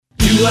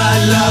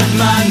I love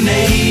my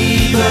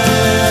neighbor?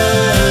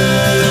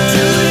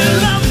 Do you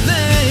love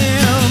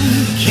them?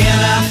 Can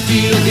I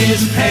feel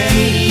his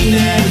pain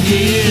and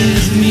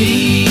his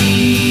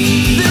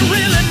need? They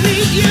really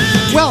need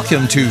you.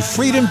 Welcome to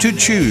Freedom to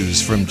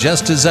Choose from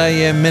Just As I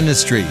Am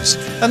Ministries,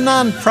 a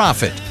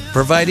nonprofit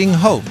providing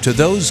hope to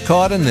those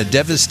caught in the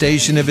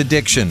devastation of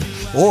addiction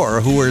or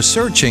who are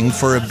searching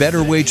for a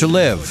better way to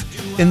live.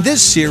 In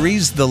this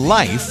series, The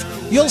Life,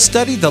 you'll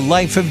study the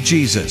life of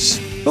Jesus.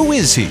 Who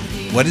is he?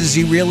 What is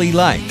he really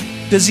like?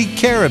 Does he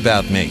care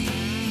about me?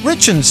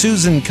 Rich and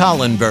Susan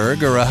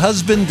Collenberg are a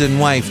husband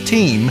and wife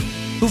team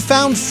who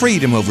found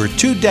freedom over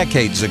 2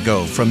 decades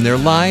ago from their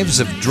lives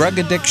of drug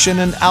addiction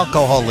and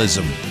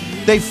alcoholism.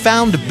 They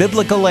found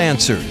biblical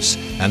answers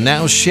and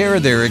now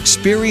share their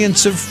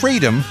experience of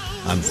freedom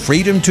on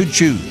Freedom to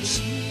Choose.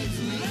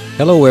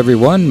 Hello,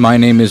 everyone. My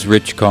name is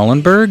Rich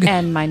Collenberg.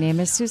 And my name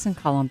is Susan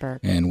Collenberg.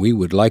 And we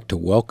would like to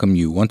welcome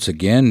you once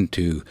again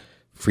to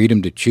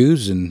Freedom to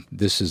Choose. And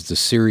this is the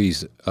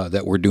series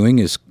that we're doing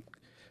is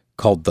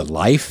called The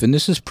Life. And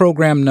this is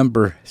program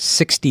number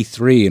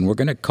 63. And we're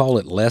going to call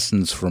it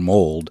Lessons from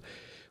Old,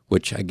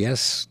 which I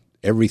guess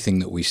everything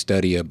that we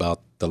study about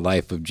the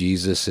life of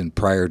Jesus and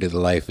prior to the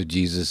life of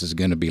Jesus is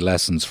going to be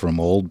lessons from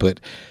old. But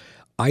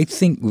I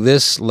think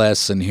this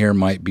lesson here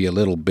might be a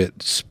little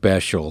bit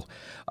special.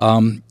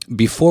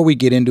 Before we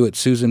get into it,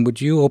 Susan,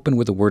 would you open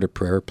with a word of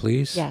prayer,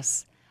 please?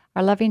 Yes.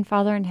 Our loving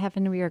Father in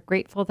heaven, we are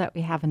grateful that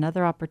we have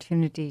another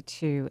opportunity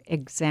to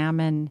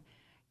examine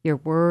your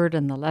word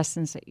and the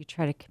lessons that you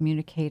try to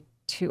communicate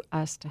to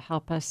us to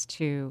help us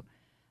to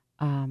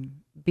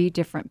be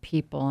different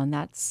people. And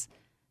that's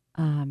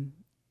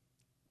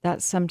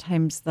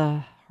sometimes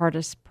the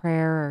hardest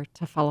prayer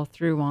to follow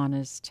through on,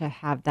 is to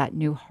have that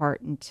new heart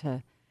and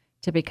to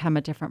become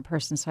a different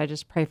person. So I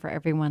just pray for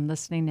everyone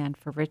listening and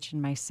for Rich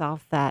and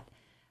myself that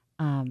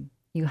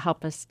you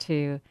help us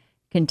to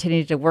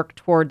continue to work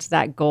towards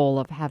that goal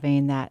of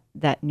having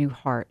that new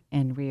heart.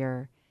 And we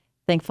are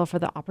thankful for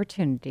the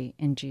opportunity.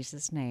 In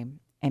Jesus' name,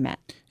 amen.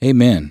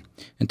 Amen.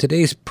 And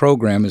today's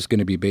program is going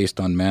to be based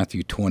on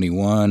Matthew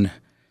 21,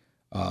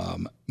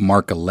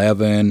 Mark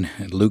 11,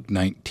 Luke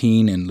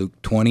 19, and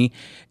Luke 20.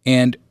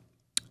 And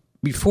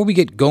before we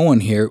get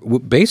going here,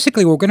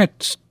 basically we're going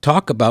to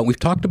talk about, we've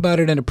talked about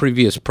it in a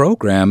previous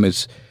program,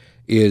 this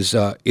is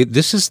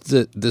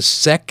the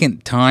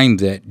second time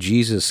that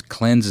Jesus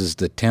cleanses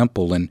the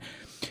temple. And,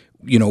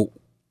 you know,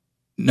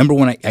 number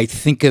one, I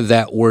think of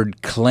that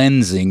word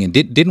cleansing. And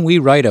didn't we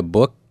write a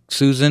book,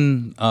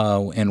 Susan?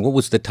 And what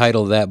was the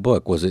title of that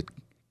book? Was it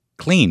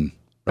Clean,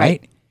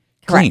 right?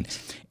 Clean.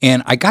 Correct.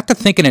 And I got to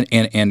thinking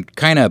and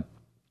kind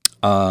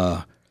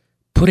of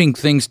putting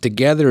things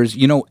together is,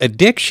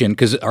 addiction,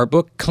 because our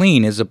book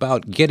Clean is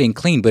about getting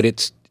clean,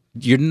 but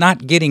you're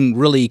not getting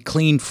really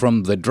clean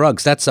from the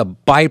drugs. That's a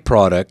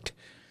byproduct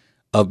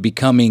of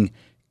becoming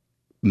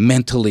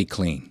mentally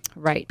clean.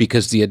 Right.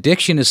 Because the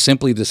addiction is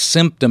simply the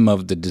symptom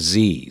of the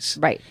disease.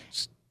 Right.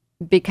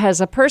 Because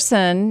a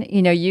person,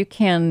 you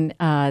can,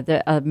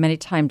 many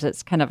times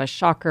it's kind of a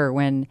shocker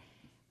when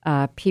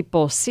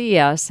people see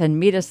us and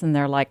meet us and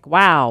they're like,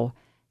 wow,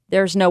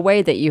 there's no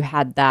way that you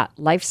had that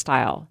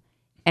lifestyle.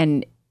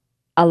 And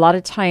a lot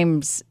of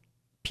times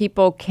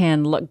people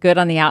can look good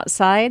on the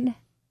outside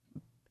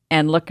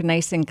and look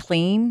nice and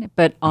clean,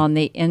 but on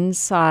the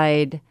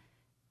inside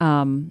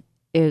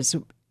is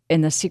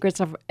in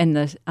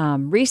the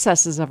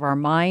recesses of our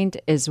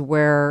mind is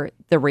where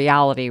the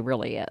reality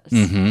really is.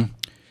 Mm-hmm.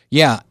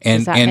 Yeah.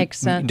 And does that make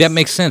sense? That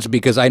makes sense,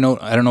 because I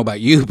don't know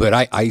about you, but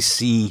I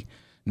see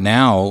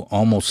now,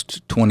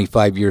 almost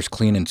 25 years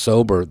clean and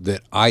sober,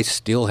 that I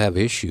still have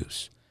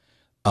issues.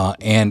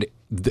 And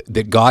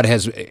that God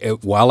has,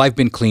 while I've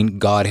been clean,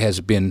 God has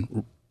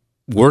been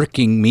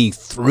working me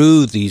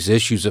through these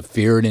issues of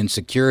fear and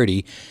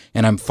insecurity.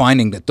 And I'm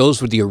finding that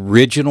those were the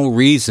original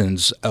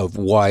reasons of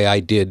why I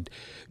did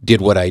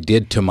what I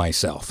did to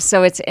myself.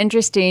 So it's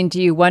interesting.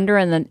 Do you wonder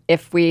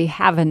if we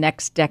have a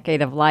next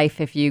decade of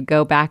life, if you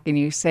go back and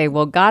you say,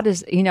 well, God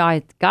is,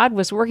 God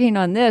was working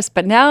on this,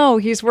 but now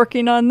he's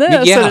working on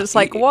this. Yeah. And it's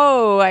like,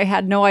 whoa, I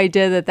had no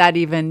idea that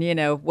even,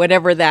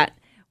 whatever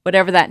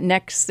that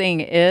next thing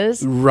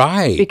is.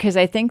 Right. Because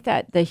I think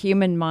that the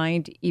human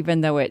mind,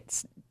 even though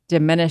it's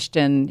diminished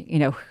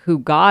in, who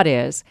God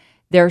is,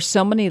 there are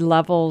so many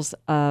levels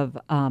of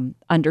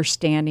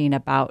understanding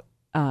about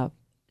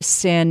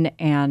sin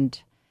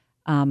and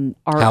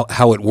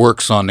how it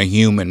works on the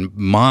human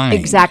mind.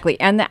 Exactly.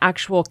 And the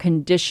actual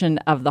condition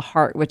of the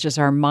heart, which is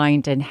our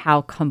mind, and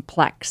how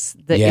complex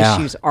the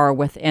issues are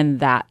within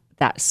that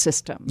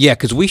system. Yeah,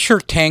 because we sure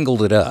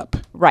tangled it up.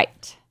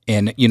 Right.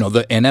 And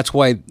and that's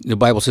why the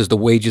Bible says the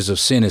wages of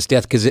sin is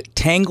death, because it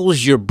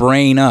tangles your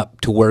brain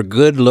up to where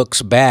good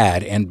looks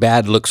bad and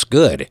bad looks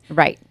good.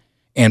 Right.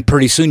 And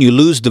pretty soon you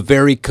lose the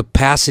very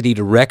capacity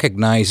to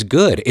recognize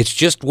good. It's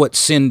just what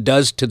sin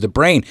does to the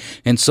brain.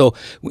 And so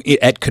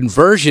at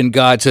conversion,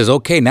 God says,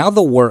 okay, now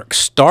the work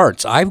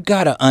starts. I've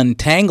got to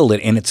untangle it,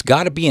 and it's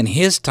got to be in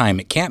His time.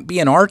 It can't be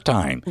in our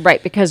time.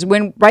 Right, because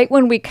when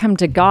we come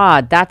to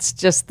God, that's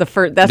just the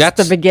first. That's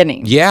the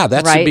beginning. Yeah,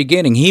 that's the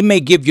beginning. He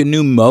may give you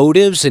new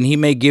motives, and He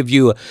may give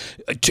you,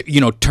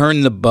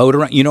 turn the boat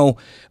around.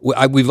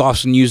 We've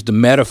often used the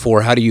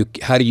metaphor. How do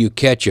you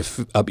catch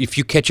if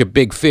you catch a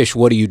big fish?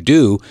 What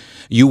do?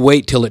 You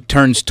wait till it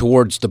turns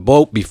towards the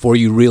boat before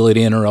you reel it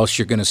in, or else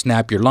you're going to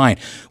snap your line.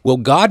 Well,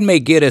 God may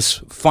get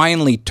us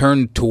finally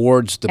turned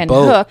towards the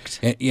boat,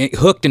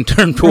 hooked and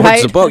turned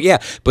towards the boat. Yeah,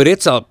 but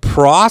it's a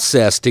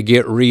process to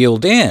get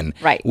reeled in.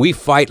 Right. We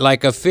fight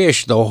like a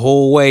fish the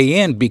whole way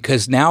in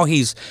because now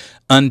He's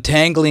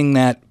untangling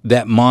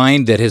that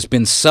mind that has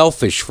been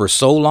selfish for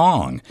so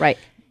long. Right.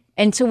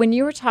 And so when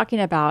you were talking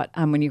about,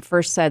 when you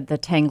first said the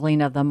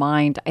tangling of the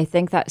mind, I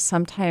think that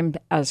sometimes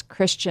as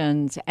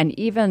Christians and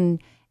even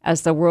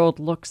as the world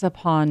looks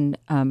upon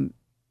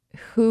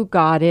who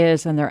God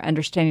is and their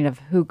understanding of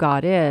who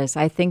God is,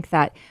 I think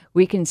that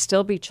we can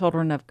still be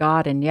children of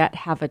God and yet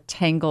have a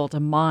tangled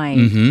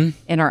mind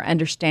in our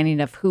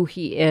understanding of who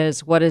He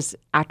is, what His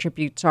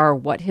attributes are,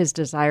 what His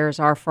desires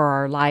are for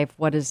our life,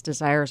 what His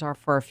desires are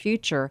for our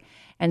future.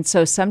 And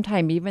so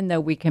sometimes, even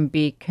though we can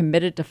be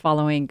committed to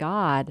following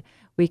God,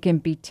 we can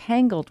be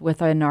tangled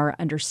within our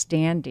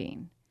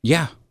understanding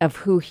of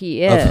who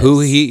He is. Of who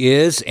He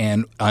is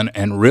and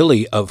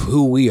really of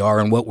who we are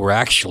and what we're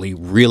actually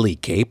really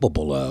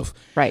capable of.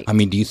 Right. I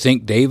mean, do you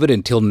think David,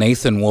 until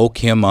Nathan woke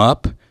him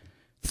up,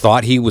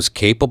 thought he was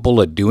capable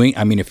of doing?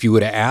 I mean, if you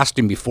would have asked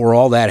him before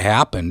all that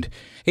happened,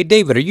 hey,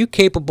 David, are you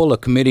capable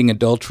of committing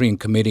adultery and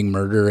committing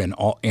murder and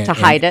all? To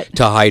hide it?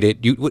 To hide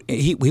it.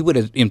 He would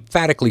have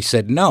emphatically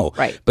said no.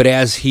 Right. But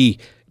as he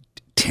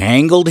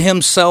tangled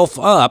himself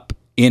up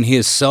in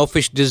his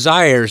selfish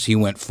desires, he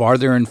went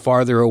farther and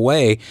farther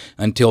away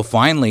until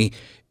finally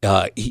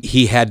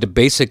he had to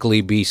basically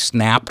be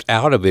snapped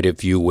out of it,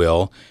 if you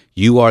will.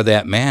 You are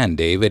that man,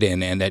 David,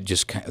 and that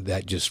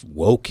just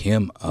woke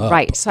him up.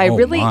 Right. So I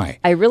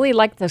really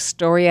like the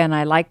story, and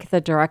I like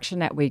the direction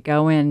that we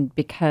go in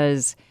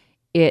because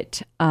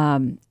it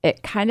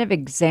kind of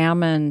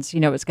examines.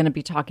 It's going to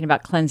be talking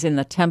about cleansing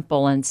the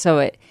temple, and so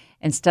it.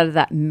 Instead of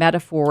that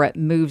metaphor, it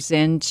moves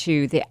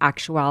into the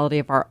actuality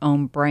of our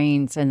own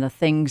brains and the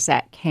things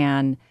that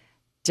can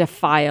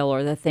defile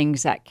or the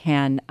things that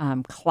can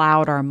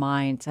cloud our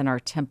minds and our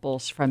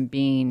temples from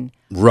being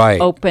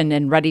open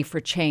and ready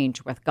for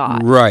change with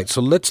God. Right.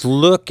 So let's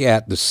look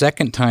at the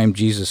second time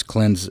Jesus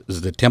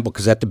cleanses the temple,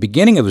 because at the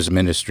beginning of His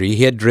ministry,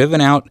 He had driven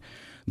out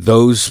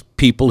those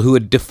people who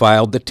had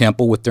defiled the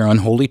temple with their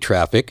unholy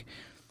traffic.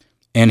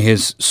 And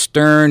His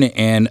stern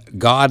and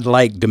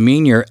godlike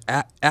demeanor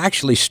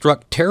actually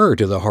struck terror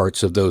to the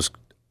hearts of those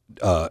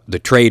the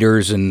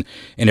traders and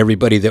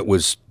everybody that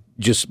was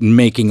just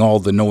making all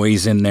the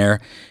noise in there.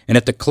 And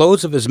at the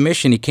close of His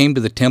mission, He came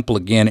to the temple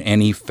again,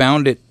 and He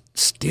found it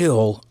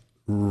still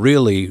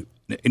really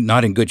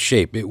not in good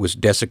shape. It was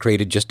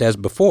desecrated just as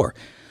before.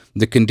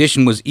 The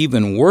condition was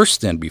even worse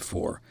than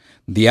before.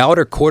 The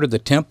outer court of the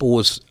temple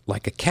was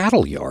like a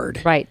cattle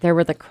yard. Right. There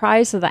were the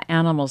cries of the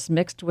animals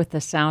mixed with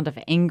the sound of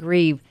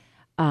angry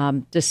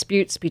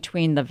disputes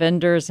between the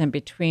vendors and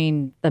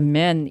between the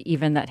men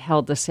even that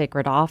held the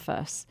sacred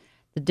office.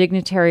 The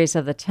dignitaries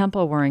of the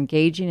temple were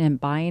engaging in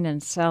buying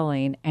and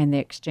selling and the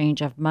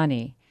exchange of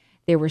money.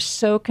 They were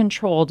so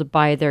controlled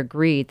by their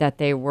greed that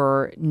they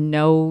were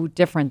no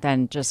different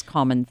than just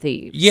common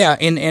thieves. Yeah,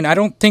 and I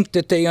don't think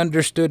that they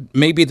understood.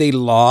 Maybe they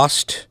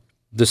lost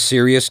the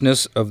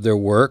seriousness of their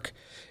work.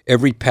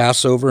 Every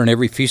Passover and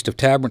every Feast of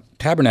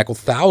Tabernacle,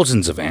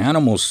 thousands of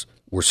animals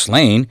were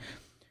slain,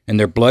 and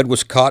their blood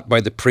was caught by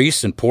the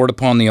priests and poured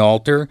upon the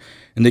altar.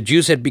 And the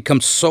Jews had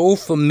become so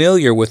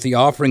familiar with the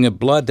offering of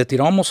blood that they'd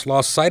almost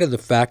lost sight of the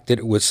fact that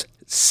it was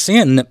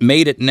sin that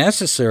made it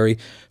necessary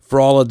for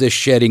all of this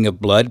shedding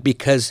of blood,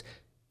 because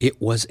it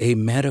was a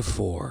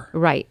metaphor.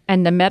 Right.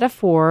 And the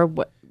metaphor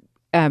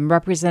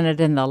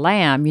represented in the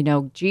lamb,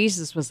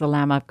 Jesus was the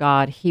Lamb of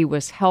God. He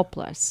was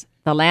helpless.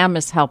 The lamb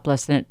is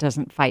helpless and it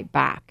doesn't fight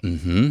back.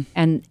 Mm-hmm.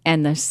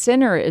 And the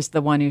sinner is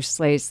the one who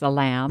slays the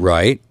lamb.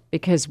 Right.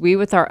 Because we,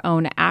 with our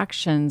own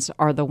actions,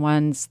 are the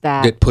ones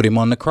that put Him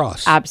on the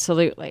cross.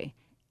 Absolutely.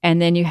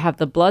 And then you have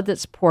the blood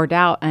that's poured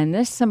out, and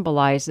this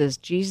symbolizes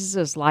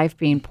Jesus' life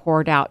being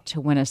poured out to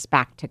win us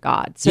back to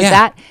God. So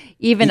that,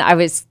 even I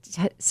was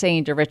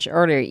saying to Rich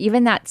earlier,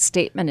 even that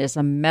statement is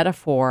a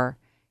metaphor,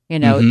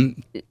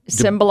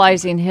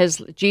 symbolizing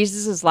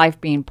Jesus' life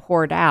being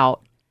poured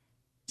out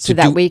so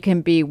that we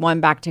can be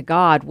won back to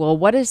God. Well,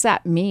 what does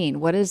that mean?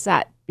 What does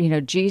that,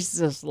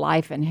 Jesus'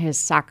 life and His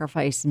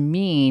sacrifice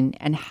mean,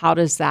 and how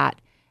does that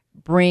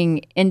bring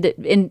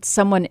in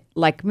someone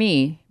like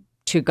me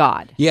to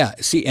God? Yeah,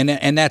 see,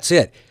 and that's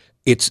it.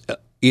 It's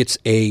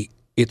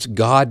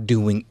God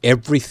doing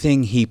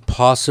everything He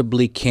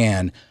possibly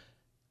can,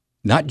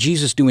 not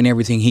Jesus doing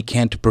everything He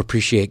can to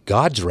propitiate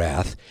God's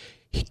wrath.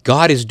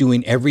 God is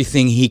doing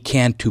everything he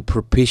can to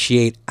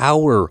propitiate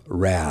our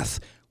wrath.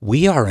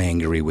 We are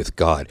angry with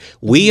God.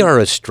 We are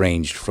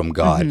estranged from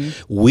God.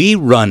 We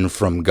run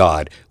from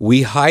God.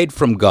 We hide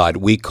from God.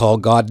 We call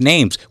God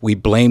names. We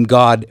blame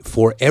God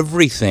for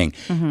everything.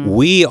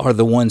 We are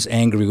the ones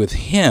angry with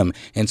him.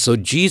 And so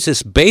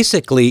Jesus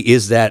basically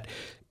is that,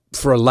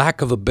 for a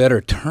lack of a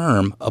better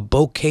term, a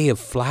bouquet of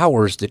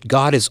flowers that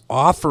God is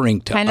offering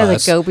to us. Kind of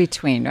the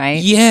go-between,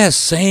 right? Yes,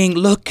 saying,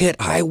 look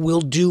I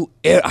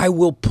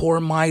will pour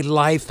my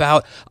life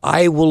out.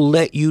 I will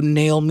let you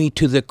nail me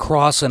to the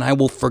cross, and I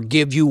will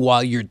forgive you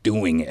while you're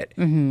doing it.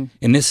 And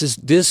this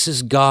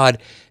is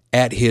God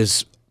at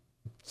his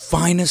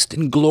finest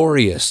and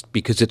glorious,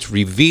 because it's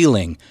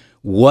revealing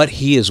what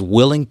he is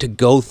willing to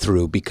go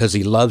through because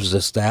he loves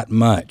us that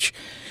much.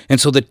 And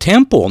so the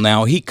temple,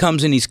 now he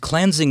comes and he's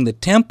cleansing the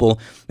temple,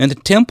 and the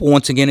temple,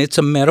 once again, it's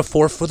a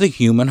metaphor for the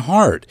human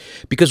heart.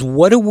 Because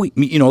what do we,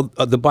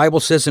 the Bible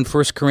says in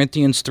 1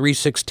 Corinthians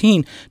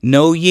 3:16,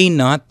 know ye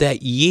not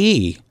that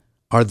ye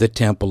are the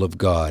temple of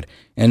God?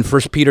 And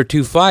 1 Peter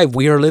 2:5,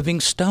 we are living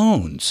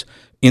stones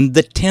in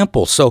the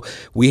temple. So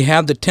we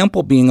have the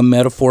temple being a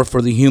metaphor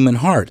for the human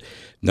heart.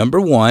 Number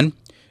one,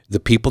 the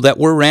people that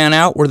were ran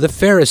out were the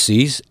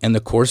Pharisees, and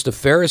of course the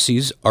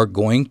Pharisees are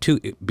going to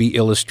be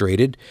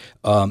illustrated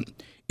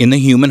in the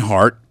human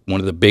heart. One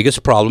of the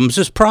biggest problems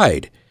is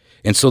pride,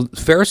 and so the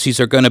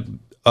Pharisees are going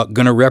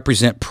to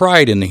represent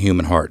pride in the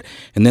human heart.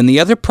 And then the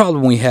other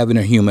problem we have in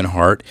a human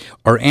heart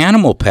are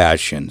animal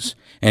passions,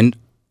 and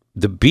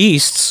the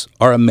beasts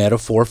are a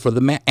metaphor for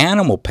the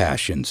animal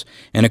passions.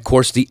 And of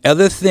course the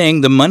other thing,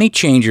 the money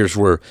changers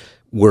were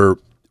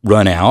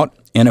run out,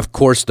 and of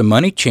course the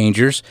money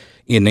changers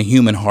in the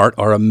human heart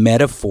are a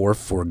metaphor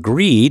for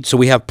greed. So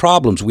we have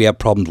problems. We have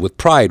problems with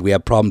pride. We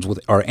have problems with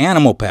our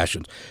animal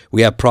passions.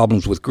 We have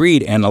problems with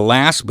greed. And the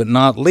last but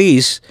not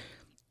least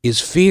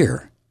is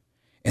fear.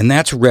 And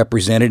that's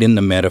represented in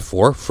the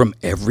metaphor from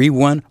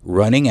everyone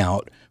running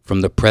out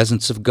from the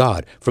presence of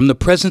God, from the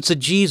presence of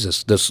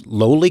Jesus, this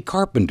lowly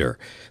carpenter.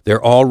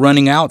 They're all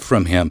running out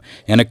from him.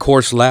 And of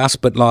course, last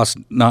but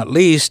not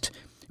least,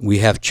 we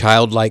have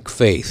childlike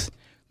faith.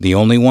 The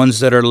only ones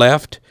that are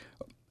left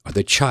are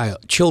the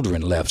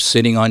children left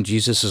sitting on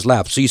Jesus'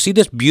 lap. So you see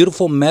this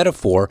beautiful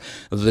metaphor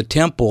of the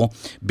temple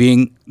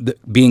being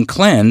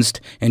cleansed,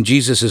 and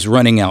Jesus is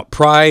running out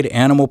pride,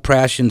 animal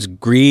passions,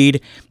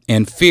 greed,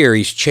 and fear.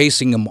 He's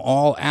chasing them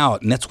all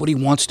out, and that's what he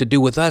wants to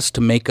do with us,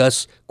 to make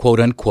us, quote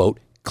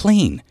unquote,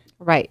 clean.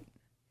 Right.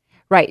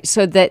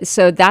 So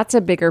that's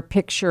a bigger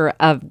picture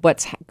of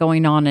what's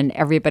going on in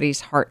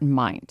everybody's heart and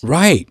mind.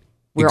 Right.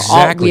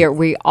 Exactly.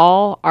 We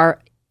all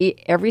are.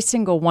 Every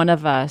single one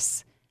of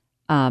us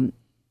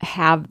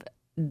have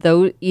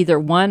those, either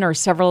one or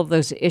several of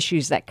those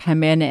issues that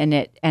come in, and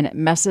it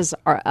messes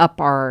up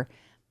our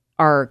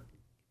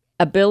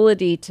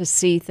ability to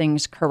see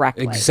things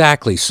correctly.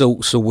 Exactly. So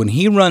when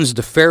he runs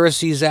the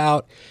Pharisees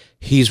out,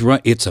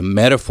 it's a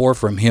metaphor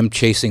from him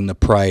chasing the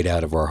pride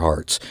out of our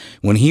hearts.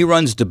 When he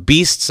runs the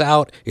beasts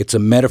out, it's a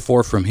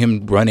metaphor from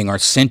him running our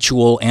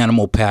sensual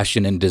animal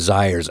passion and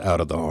desires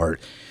out of the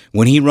heart.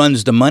 When he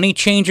runs the money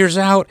changers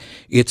out,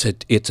 it's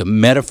a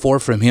metaphor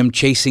from him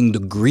chasing the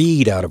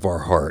greed out of our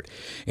heart.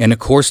 And of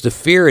course, the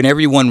fear and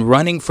everyone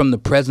running from the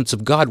presence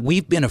of God.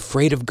 We've been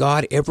afraid of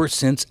God ever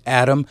since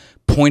Adam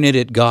pointed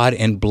at God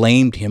and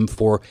blamed him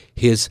for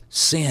his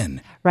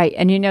sin. Right.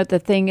 And the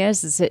thing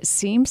is it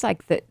seems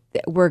like that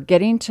we're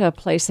getting to a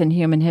place in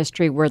human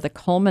history where the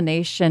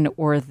culmination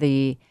or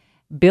the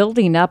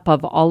building up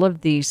of all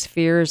of these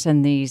fears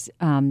and these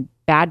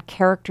bad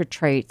character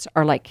traits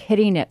are like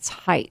hitting its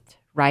height.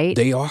 Right?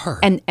 They are.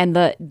 And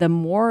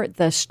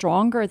the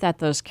stronger that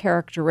those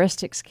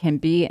characteristics can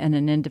be in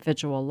an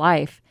individual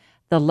life,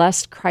 the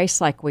less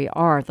Christ-like we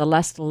are, the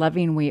less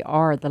loving we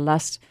are, the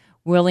less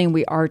willing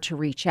we are to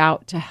reach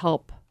out to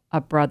help a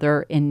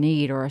brother in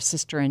need or a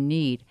sister in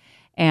need.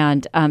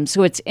 And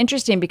so it's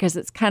interesting because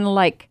it's kind of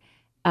like,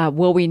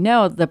 we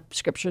know the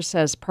scripture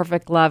says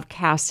perfect love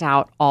casts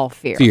out all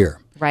fear. Fear.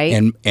 Right?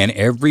 And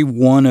every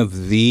one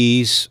of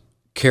these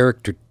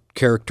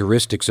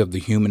characteristics of the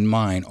human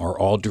mind are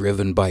all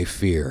driven by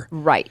fear.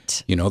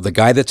 Right. The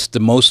guy that's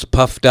the most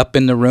puffed up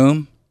in the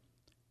room,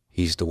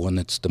 he's the one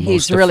that's the most afraid.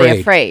 He's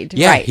really afraid.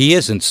 Yeah, right. He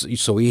isn't,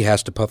 so he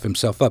has to puff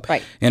himself up.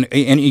 Right. And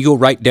you go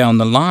right down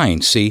the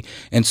line, see?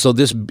 And so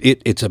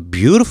it's a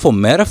beautiful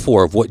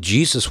metaphor of what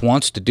Jesus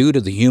wants to do to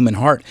the human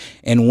heart.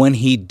 And when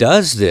he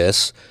does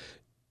this,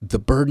 the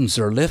burdens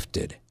are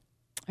lifted.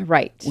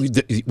 Right.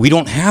 We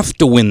don't have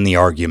to win the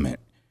argument.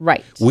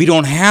 Right. We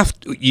don't have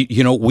to,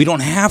 we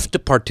don't have to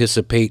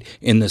participate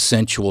in the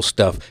sensual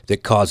stuff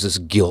that causes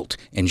guilt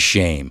and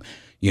shame.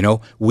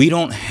 We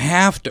don't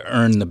have to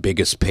earn the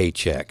biggest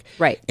paycheck.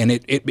 Right. And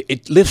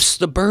it lifts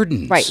the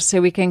burdens. Right.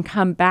 So we can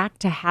come back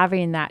to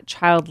having that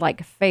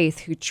childlike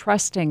faith who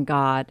trusts in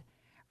God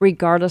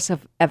regardless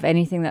of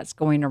anything that's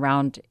going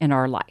around in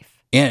our life.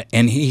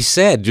 And he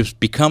said, just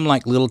become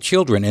like little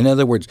children. In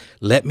other words,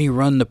 let me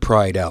run the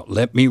pride out.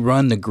 Let me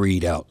run the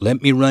greed out.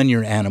 Let me run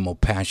your animal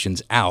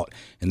passions out.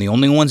 And the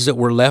only ones that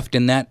were left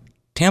in that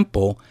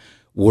temple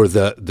were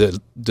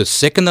the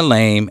sick and the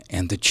lame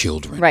and the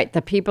children. Right,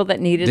 the people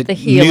that needed That the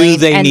healing, knew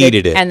they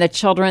needed it. and the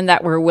children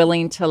that were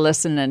willing to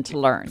listen and to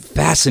learn.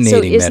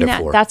 Fascinating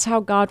metaphor. That's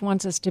how God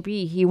wants us to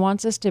be. He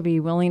wants us to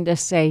be willing to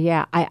say,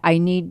 "Yeah, I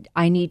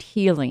need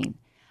healing.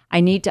 I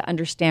need to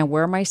understand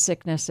where my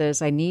sickness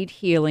is. I need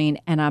healing,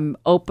 and I'm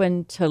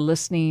open to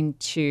listening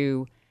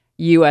to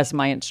you as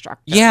my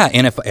instructor." Yeah,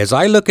 and as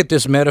I look at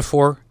this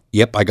metaphor,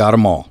 yep, I got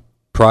them all: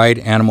 pride,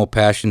 animal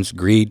passions,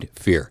 greed,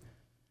 fear.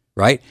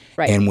 Right?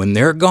 Right. And when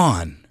they're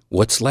gone,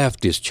 what's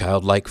left is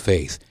childlike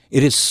faith.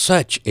 It is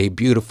such a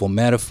beautiful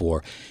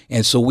metaphor.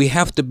 And so we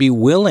have to be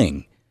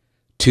willing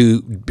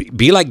to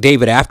be like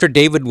David. After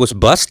David was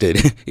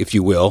busted, if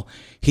you will,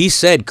 he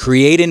said,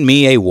 "Create in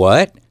me a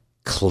what?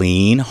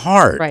 Clean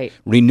heart. Right.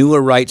 Renew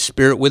a right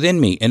spirit within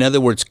me." In other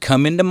words,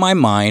 come into my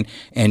mind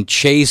and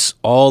chase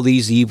all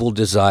these evil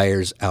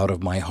desires out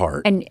of my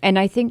heart. And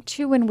I think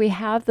too, when we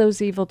have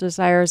those evil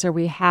desires or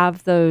we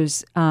have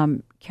those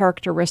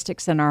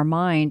characteristics in our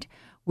mind,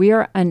 we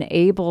are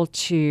unable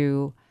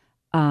to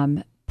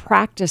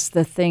practice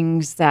the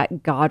things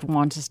that God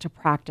wants us to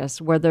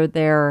practice, whether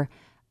they're,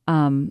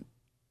 our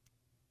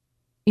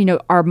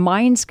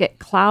minds get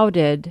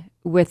clouded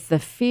with the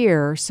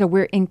fear, so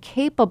we're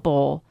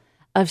incapable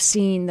of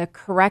seeing the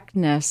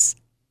correctness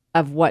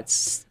of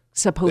what's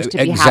supposed to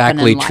be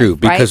happening in life, true.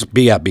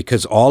 Right?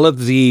 Because all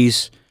of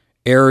these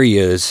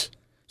areas,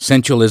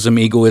 sensualism,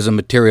 egoism,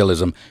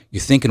 materialism,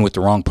 you're thinking with the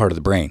wrong part of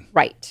the brain.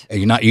 Right.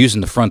 You're not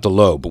using the frontal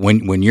lobe. But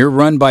when you're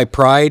run by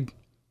pride,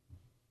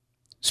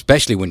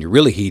 especially when you're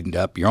really heated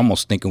up, you're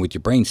almost thinking with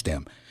your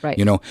brainstem. Right.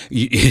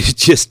 It's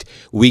just,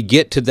 we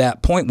get to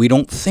that point. We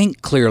don't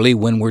think clearly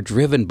when we're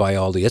driven by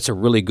all the. That's a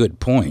really good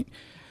point.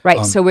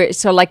 Right.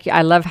 So like,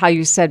 I love how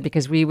you said,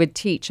 because we would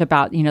teach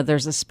about,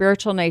 there's a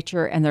spiritual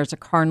nature and there's a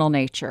carnal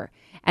nature.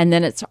 And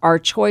then it's our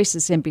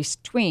choices in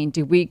between.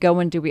 Do we go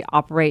and do we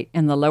operate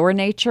in the lower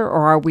nature,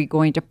 or are we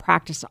going to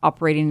practice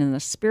operating in the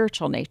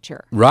spiritual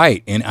nature?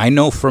 Right. And I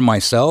know for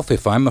myself,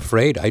 if I'm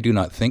afraid, I do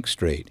not think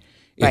straight.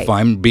 If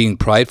Right. I'm being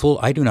prideful,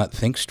 I do not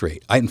think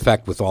straight. In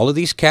fact, with all of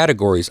these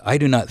categories, I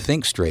do not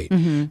think straight.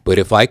 Mm-hmm. But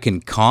if I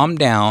can calm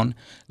down,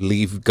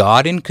 leave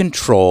God in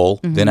control,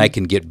 Mm-hmm. then I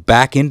can get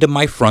back into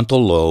my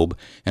frontal lobe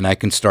and I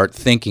can start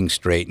thinking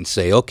straight and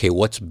say, okay,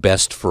 what's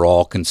best for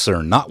all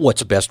concerned? Not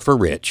what's best for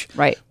Rich.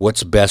 Right.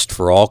 What's best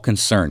for all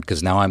concerned?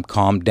 Because now I'm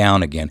calmed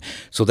down again.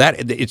 So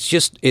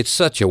it's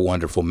such a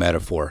wonderful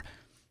metaphor.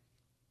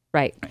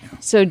 Right.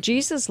 So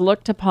Jesus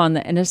looked upon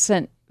the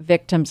innocent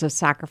victims of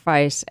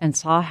sacrifice and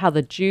saw how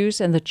the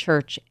Jews and the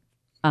church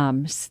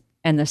and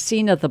the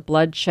scene of the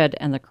bloodshed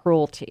and the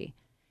cruelty.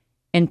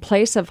 In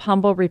place of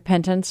humble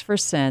repentance for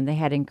sin, they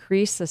had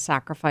increased the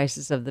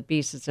sacrifices of the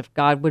beasts as if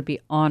God would be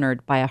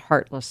honored by a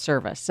heartless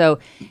service. So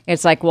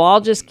it's like, well,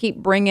 I'll just keep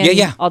bringing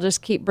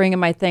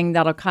my thing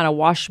that'll kind of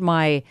wash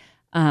my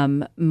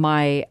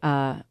my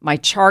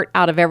chart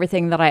out of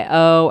everything that I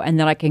owe, and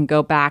then I can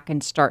go back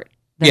and start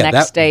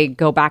next day,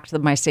 go back to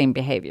my same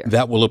behavior.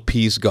 That will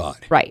appease God.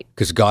 Right.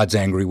 Because God's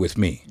angry with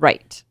me.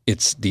 Right.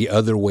 It's the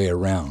other way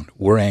around.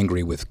 We're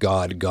angry with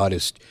God. God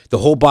is the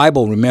whole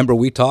Bible. Remember,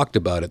 we talked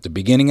about it. The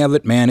beginning of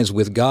it, man is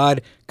with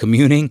God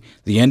communing.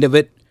 The end of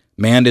it,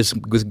 man is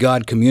with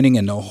God communing.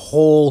 And the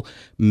whole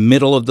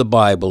middle of the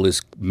Bible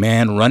is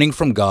man running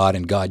from God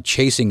and God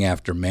chasing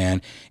after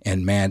man,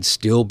 and man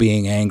still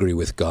being angry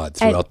with God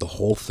throughout the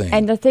whole thing.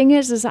 And the thing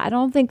is I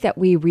don't think that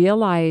we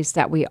realize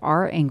that we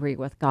are angry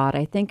with God.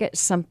 I think it's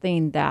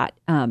something that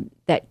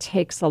that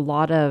takes a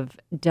lot of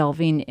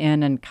delving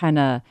in and kind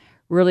of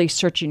really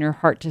searching your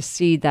heart to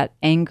see that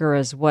anger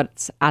is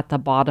what's at the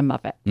bottom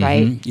of it,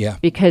 right? Mm-hmm, yeah.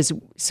 Because,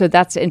 so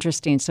that's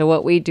interesting. So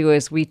what we do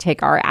is we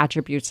take our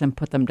attributes and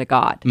put them to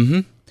God.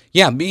 Mm-hmm.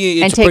 Yeah,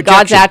 it's and a take projection.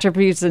 God's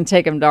attributes and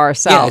take them to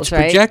ourselves, Yeah, it's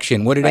right?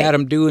 projection. What did Right.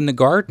 Adam do in the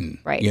garden?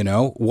 Right.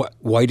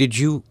 Why did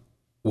you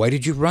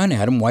run,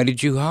 Adam? Why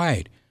did you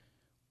hide?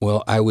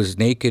 Well, I was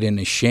naked and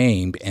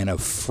ashamed and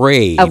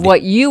afraid Of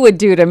what you would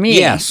do to me.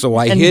 Yeah, so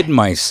I hid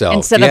myself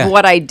instead yeah. of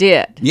what I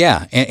did.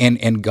 Yeah,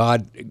 and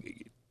God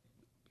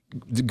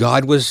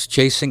was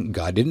chasing.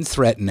 God didn't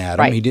threaten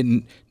Adam. Right. He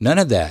didn't. None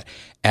of that.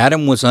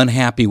 Adam was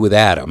unhappy with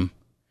Adam,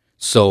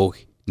 so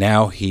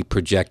now he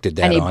projected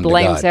that And he onto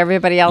blames God.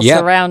 everybody else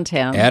Yep. around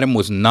him. Adam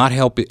was not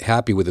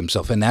happy with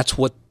himself, and that's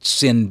what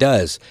sin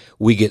does.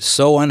 We get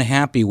so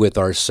unhappy with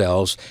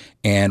ourselves,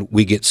 and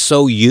we get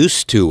so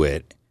used to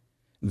it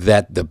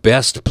that the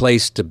best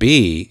place to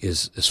be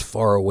is as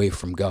far away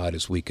from God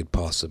as we could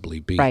possibly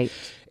be. Right.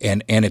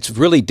 And it's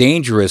really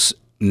dangerous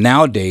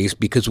nowadays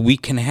because we're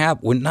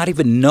not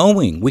even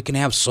knowing, we can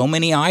have so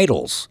many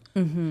idols.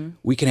 Mm-hmm.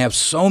 We can have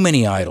so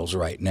many idols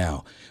right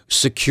now.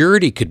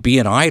 Security could be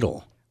an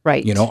idol.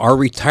 Right. Our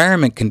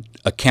retirement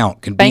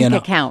account can Bank be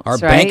accounts, our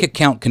right? bank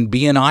account can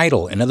be an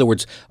idol. In other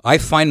words, I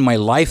find my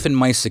life and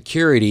my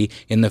security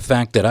in the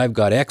fact that I've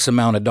got X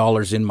amount of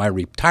dollars in my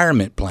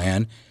retirement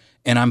plan,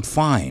 and I'm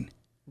fine.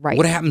 Right.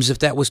 What happens if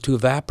that was to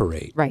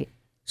evaporate? Right.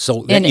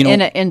 So In that,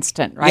 an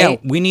instant, right? Yeah,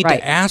 we need Right.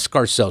 to ask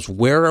ourselves,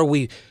 where are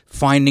we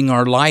finding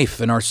our life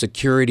and our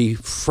security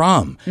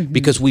from,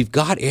 because we've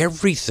got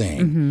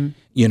everything,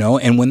 you know,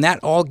 and when that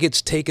all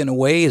gets taken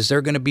away, is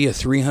there going to be a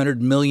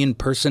 300 million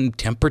person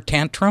temper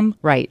tantrum?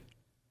 Right.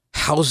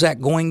 How's that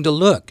going to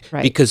look?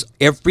 Right. Because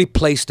every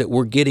place that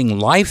we're getting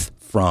life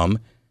from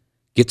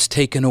gets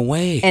taken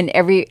away. And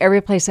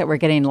every place that we're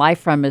getting life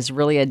from is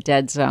really a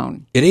dead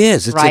zone. It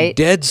is. It's a Right?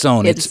 dead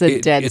zone. It's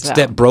a dead It's zone.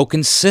 that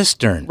broken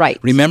cistern. Right.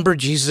 Remember,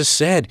 Jesus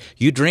said,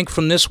 "You drink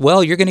from this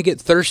well, you're going to get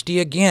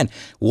thirsty again."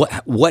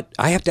 What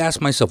I have to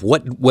ask myself,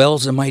 what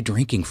wells am I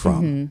drinking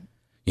from?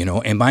 You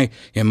know, am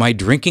I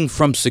drinking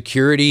from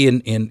security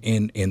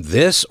in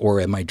this, or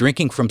am I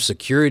drinking from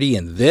security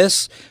in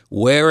this?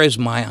 Where is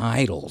my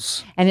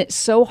idols? And it's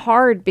so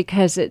hard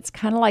because it's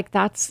kind of like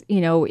that's,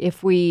 you know,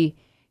 if we,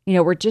 you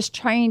know, we're just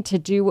trying to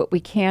do what we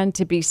can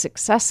to be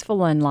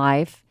successful in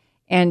life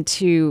and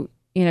to,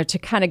 you know, to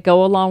kind of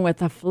go along with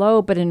the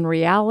flow. But in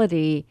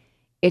reality,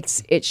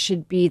 it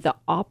should be the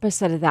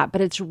opposite of that.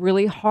 But it's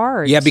really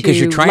hard. Yeah, because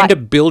you're trying to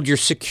build your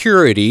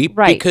security,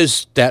 Right.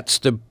 because that's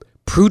the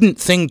prudent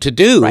thing to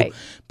do. Right.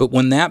 But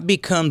when that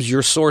becomes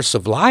your source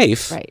of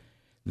life, Right.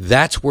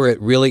 that's where it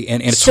really,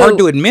 and it's So- hard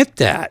to admit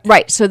that.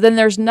 Right. So then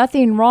there's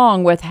nothing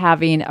wrong with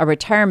having a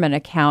retirement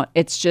account.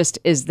 It's just,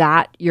 is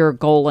that your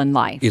goal in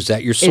life? Is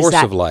that your source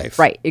that- of life?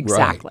 Right,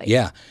 exactly.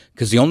 Yeah.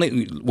 Because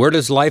where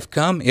does life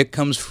come? It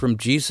comes from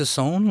Jesus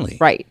only.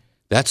 Right.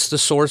 That's the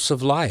source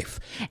of life.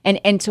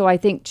 And so I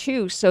think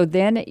too, so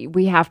then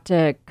we have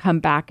to come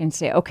back and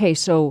say, okay,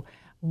 so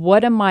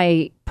what am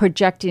I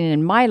projecting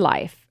in my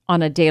life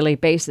on a daily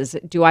basis?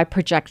 Do I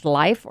project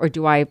life, or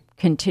do I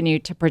continue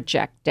to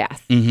project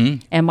death?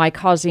 Am I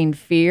causing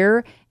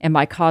fear? Am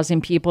I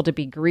causing people to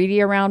be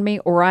greedy around me?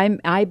 Or am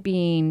I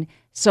being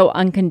so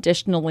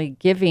unconditionally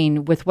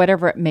giving with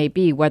whatever it may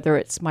be, whether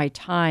it's my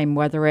time,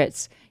 whether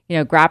it's, you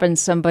know, grabbing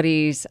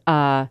somebody's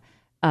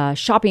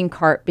shopping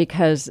cart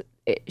because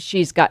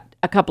she's got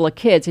a couple of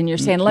kids and you're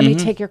saying, let me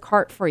take your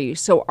cart for you.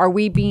 So are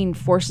we being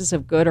forces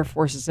of good or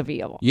forces of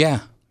evil?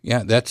 Yeah.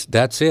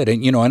 That's it.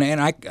 And, you know, and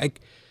I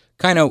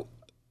kind of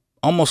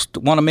almost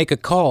want to make a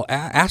call.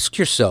 Ask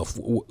yourself,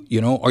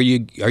 you know, are you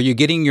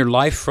getting your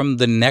life from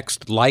the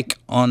next like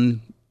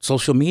on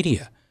social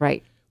media?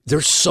 Right.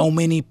 There's so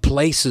many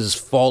places,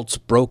 false,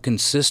 broken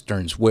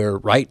cisterns, where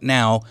right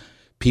now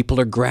people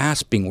are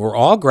grasping. We're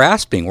all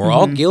grasping. We're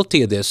all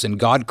guilty of this, and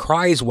God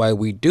cries why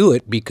we do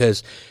it,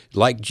 because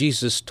like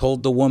Jesus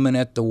told the woman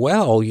at the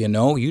well, you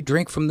know, you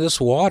drink from this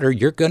water,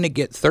 you're going to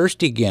get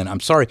thirsty again. I'm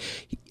sorry.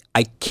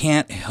 I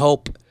can't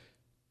help.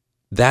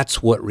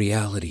 That's what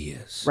reality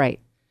is. Right.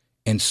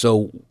 And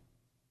so,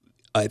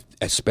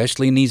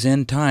 especially in these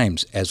end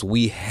times, as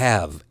we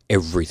have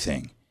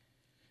everything,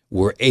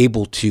 we're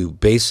able to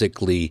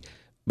basically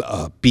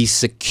be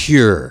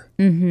secure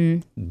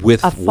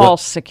with A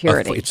false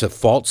security. It's a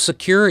false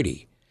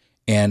security.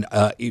 And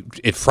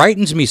it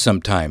frightens me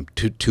sometimes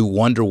to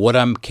wonder what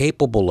I'm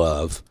capable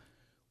of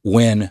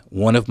when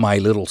one of my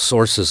little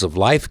sources of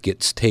life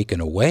gets taken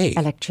away.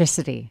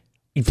 Electricity.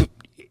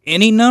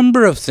 Any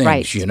number of things,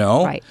 Right, you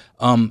know. right.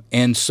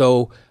 And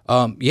so,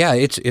 yeah,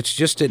 it's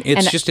just an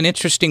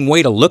interesting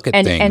way to look at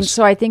things. And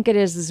so I think it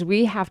is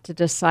we have to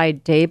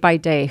decide day by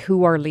day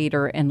who our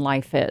leader in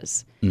life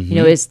is. You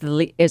know, is the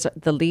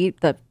lead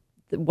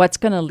what's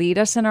going to lead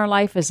us in our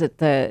life? Is it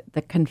the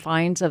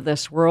confines of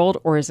this world,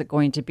 or is it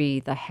going to be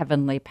the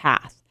heavenly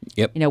path?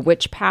 Yep. You know,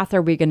 which path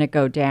are we going to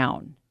go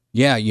down?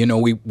 Yeah, you know,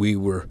 we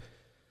were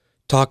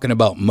talking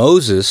about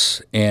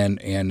Moses, and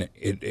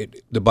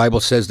the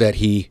Bible says that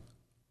he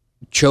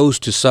chose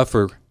to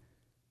suffer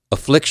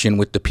affliction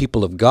with the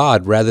people of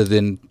God rather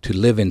than to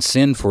live in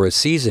sin for a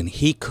season.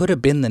 He could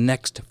have been the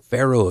next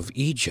Pharaoh of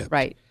Egypt.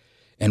 Right.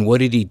 And what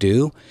did he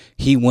do?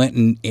 He went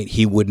and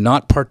he would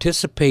not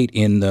participate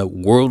in the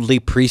worldly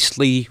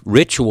priestly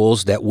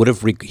rituals that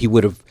he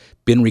would have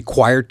been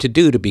required to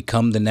do to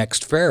become the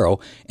next Pharaoh.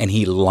 And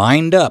he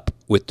lined up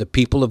with the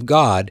people of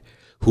God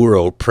who were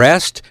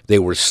oppressed. They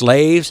were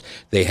slaves.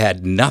 They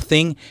had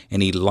nothing.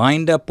 And he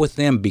lined up with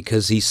them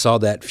because he saw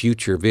that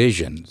future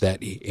vision.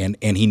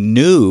 And he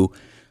knew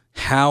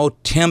how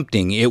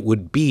tempting it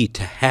would be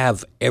to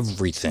have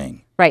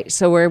everything. Right.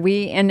 So are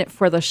we in it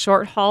for the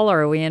short haul,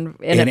 or are we in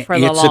it for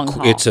the long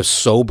haul? It's a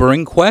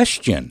sobering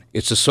question.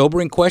 It's a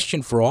sobering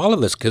question for all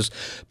of us, because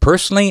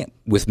personally,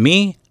 with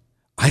me,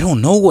 I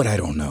don't know what I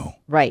don't know.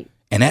 Right.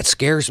 And that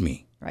scares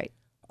me. Right.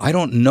 I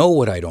don't know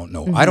what I don't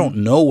know. I don't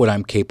know what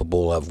I'm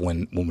capable of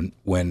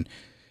when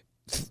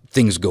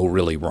things go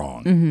really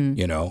wrong,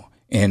 you know,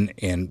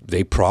 and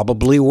they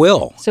probably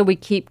will. So we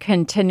keep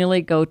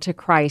continually go to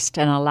Christ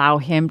and allow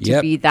him to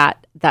Yep. be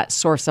that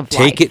source of life.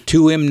 Take it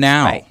to him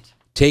now. Right.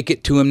 Take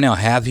it to him now.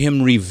 Have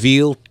him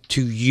reveal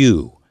to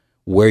you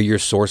where your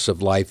source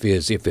of life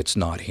is if it's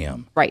not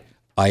him. Right.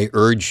 I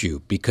urge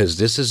you, because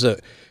this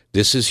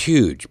is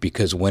huge,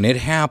 because when it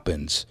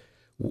happens,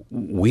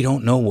 we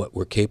don't know what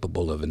we're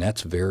capable of, and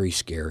that's very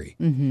scary.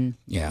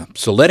 Yeah.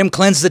 So let him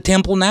cleanse the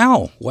temple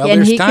now while And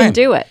there's he time. can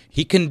do it.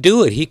 He can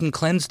do it. He can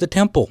cleanse the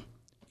temple.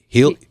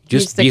 He'll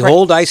just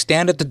behold, I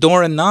stand at the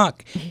door and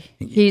knock.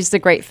 He's the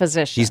great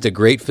physician. He's the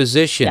great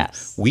physician.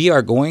 Yes. We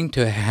are going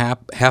to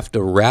have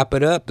to wrap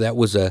it up. That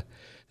was a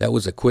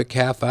quick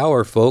half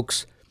hour,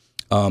 folks.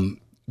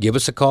 Give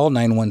us a call,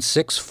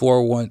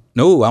 916-41...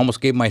 No, I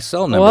almost gave my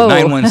cell number,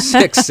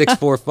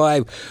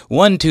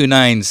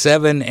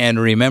 916-645-1297. And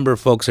remember,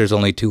 folks, there's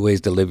only two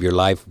ways to live your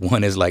life.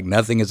 One is like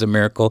nothing is a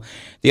miracle.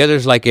 The other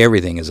is like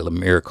everything is a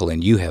miracle,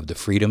 and you have the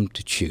freedom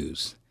to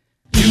choose.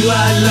 Do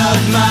I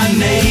love my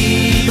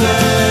neighbor?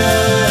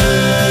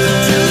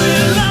 Do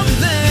you love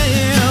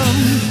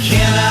them?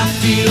 Can I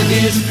feel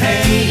his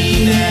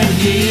pain and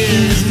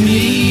his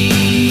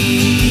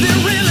need? They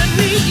really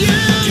need you.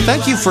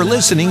 Thank you for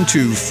listening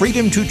to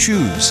Freedom to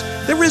Choose.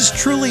 There is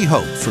truly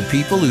hope for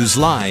people whose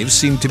lives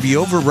seem to be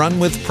overrun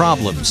with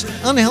problems,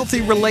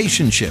 unhealthy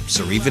relationships,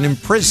 or even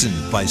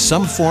imprisoned by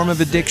some form of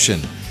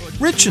addiction.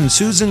 Rich and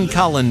Susan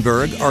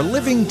Collenberg are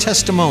living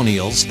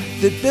testimonials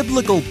that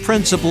biblical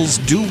principles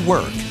do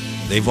work.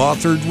 They've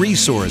authored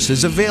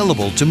resources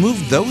available to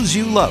move those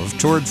you love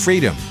toward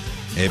freedom.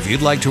 If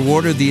you'd like to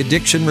order the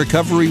Addiction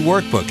Recovery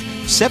Workbook,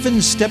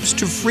 7 Steps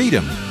to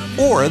Freedom,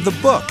 or the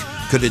book,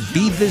 Could It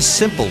Be This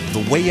Simple,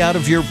 The Way Out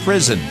of Your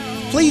Prison?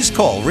 Please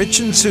call Rich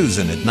and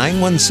Susan at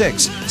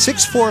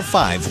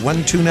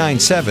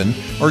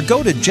 916-645-1297 or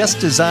go to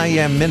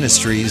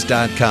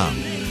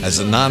justasIamministries.com. As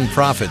a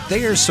nonprofit,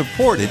 they are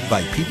supported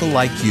by people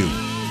like you.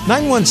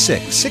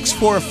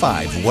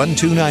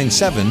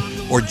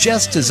 916-645-1297 or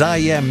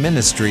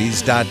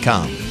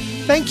justasIamministries.com.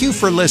 Thank you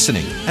for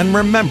listening, and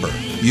remember,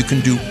 you can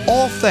do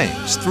all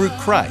things through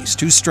Christ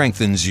who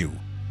strengthens you.